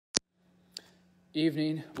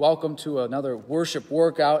Evening. Welcome to another worship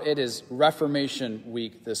workout. It is Reformation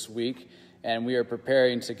week this week, and we are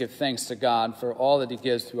preparing to give thanks to God for all that he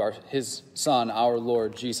gives through his Son, our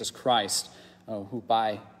Lord Jesus Christ, who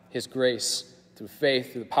by his grace, through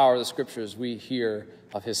faith, through the power of the Scriptures, we hear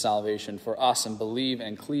of his salvation for us and believe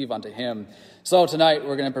and cleave unto him. So tonight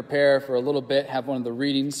we're going to prepare for a little bit, have one of the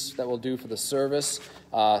readings that we'll do for the service,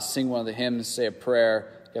 sing one of the hymns, say a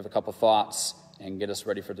prayer, give a couple thoughts, and get us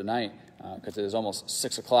ready for tonight. Because it is almost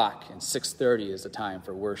 6 o'clock, and 6:30 is the time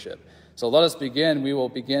for worship. So let us begin. We will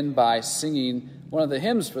begin by singing one of the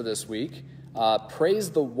hymns for this week,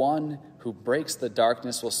 Praise the One Who Breaks the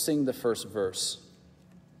Darkness. We'll sing the first verse.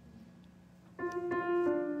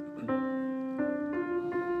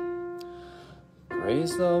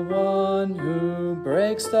 Praise the one who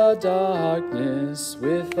breaks the darkness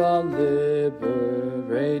with a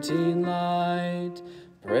liberating light.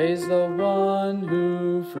 Praise the one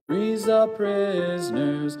who frees the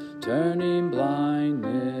prisoners, turning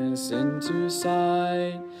blindness into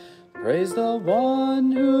sight. Praise the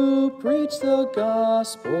one who preached the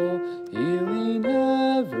gospel, healing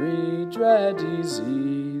every dread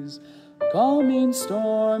disease, calming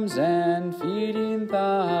storms and feeding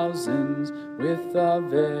thousands with the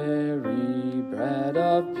very bread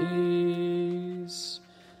of peace.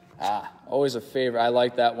 Always a favorite. I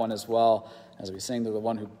like that one as well, as we sing to the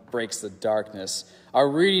one who breaks the darkness. Our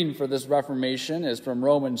reading for this Reformation is from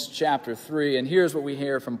Romans chapter 3, and here's what we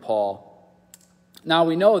hear from Paul. Now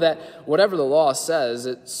we know that whatever the law says,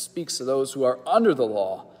 it speaks to those who are under the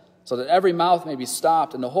law, so that every mouth may be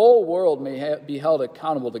stopped and the whole world may be held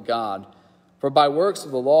accountable to God. For by works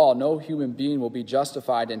of the law, no human being will be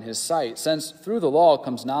justified in his sight, since through the law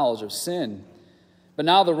comes knowledge of sin. But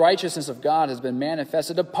now the righteousness of God has been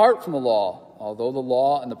manifested apart from the law, although the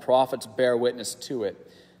law and the prophets bear witness to it.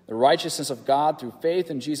 The righteousness of God through faith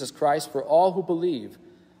in Jesus Christ for all who believe.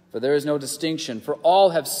 For there is no distinction, for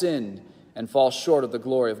all have sinned and fall short of the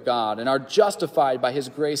glory of God, and are justified by his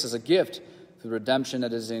grace as a gift through the redemption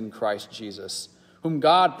that is in Christ Jesus, whom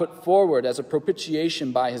God put forward as a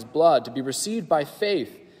propitiation by his blood to be received by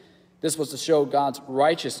faith. This was to show God's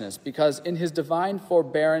righteousness, because in his divine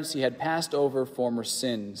forbearance he had passed over former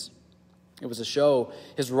sins. It was to show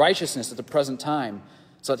his righteousness at the present time,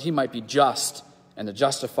 so that he might be just and the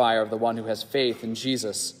justifier of the one who has faith in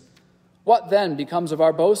Jesus. What then becomes of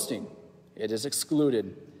our boasting? It is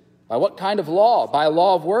excluded. By what kind of law? By a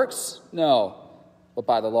law of works? No, but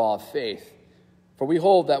by the law of faith. For we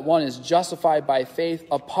hold that one is justified by faith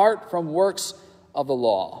apart from works of the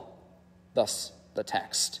law. Thus the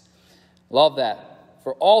text. Love that.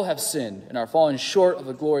 For all have sinned and are fallen short of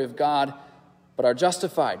the glory of God, but are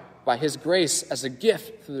justified by his grace as a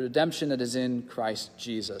gift through the redemption that is in Christ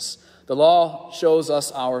Jesus. The law shows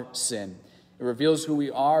us our sin. It reveals who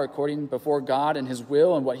we are according before God and his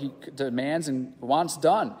will and what he demands and wants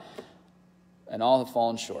done. And all have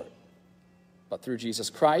fallen short. But through Jesus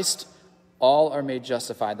Christ, all are made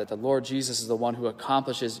justified, that the Lord Jesus is the one who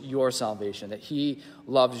accomplishes your salvation, that he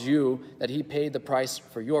loves you, that he paid the price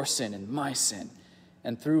for your sin and my sin.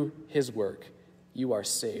 And through his work, you are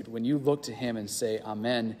saved. When you look to him and say,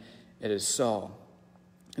 Amen, it is so.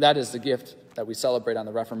 That is the gift that we celebrate on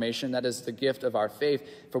the Reformation. That is the gift of our faith,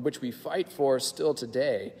 for which we fight for still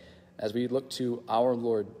today, as we look to our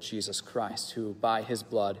Lord Jesus Christ, who by his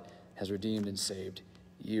blood has redeemed and saved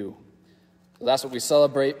you. So that's what we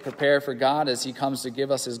celebrate, prepare for God as he comes to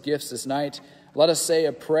give us his gifts this night. Let us say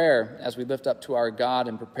a prayer as we lift up to our God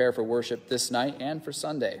and prepare for worship this night and for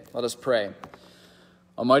Sunday. Let us pray.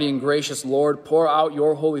 Almighty and gracious Lord, pour out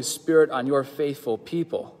your Holy Spirit on your faithful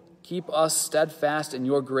people. Keep us steadfast in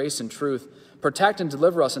your grace and truth. Protect and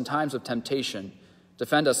deliver us in times of temptation.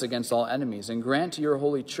 Defend us against all enemies, and grant to your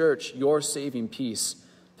holy church your saving peace.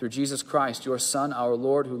 Through Jesus Christ, your Son, our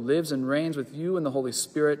Lord, who lives and reigns with you in the Holy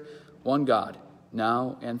Spirit, one God,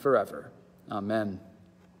 now and forever. Amen.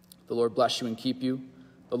 The Lord bless you and keep you.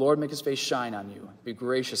 The Lord make his face shine on you, be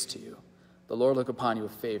gracious to you. The Lord look upon you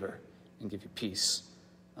with favor and give you peace.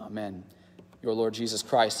 Amen. Your Lord Jesus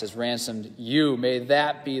Christ has ransomed you. May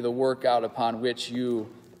that be the workout upon which you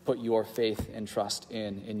put your faith and trust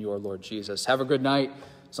in your Lord Jesus. Have a good night.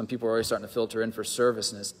 Some people are already starting to filter in for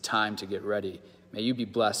service, and it's time to get ready. May you be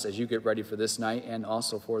blessed as you get ready for this night and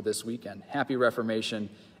also for this weekend. Happy Reformation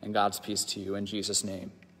and God's peace to you in Jesus'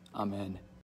 name. Amen.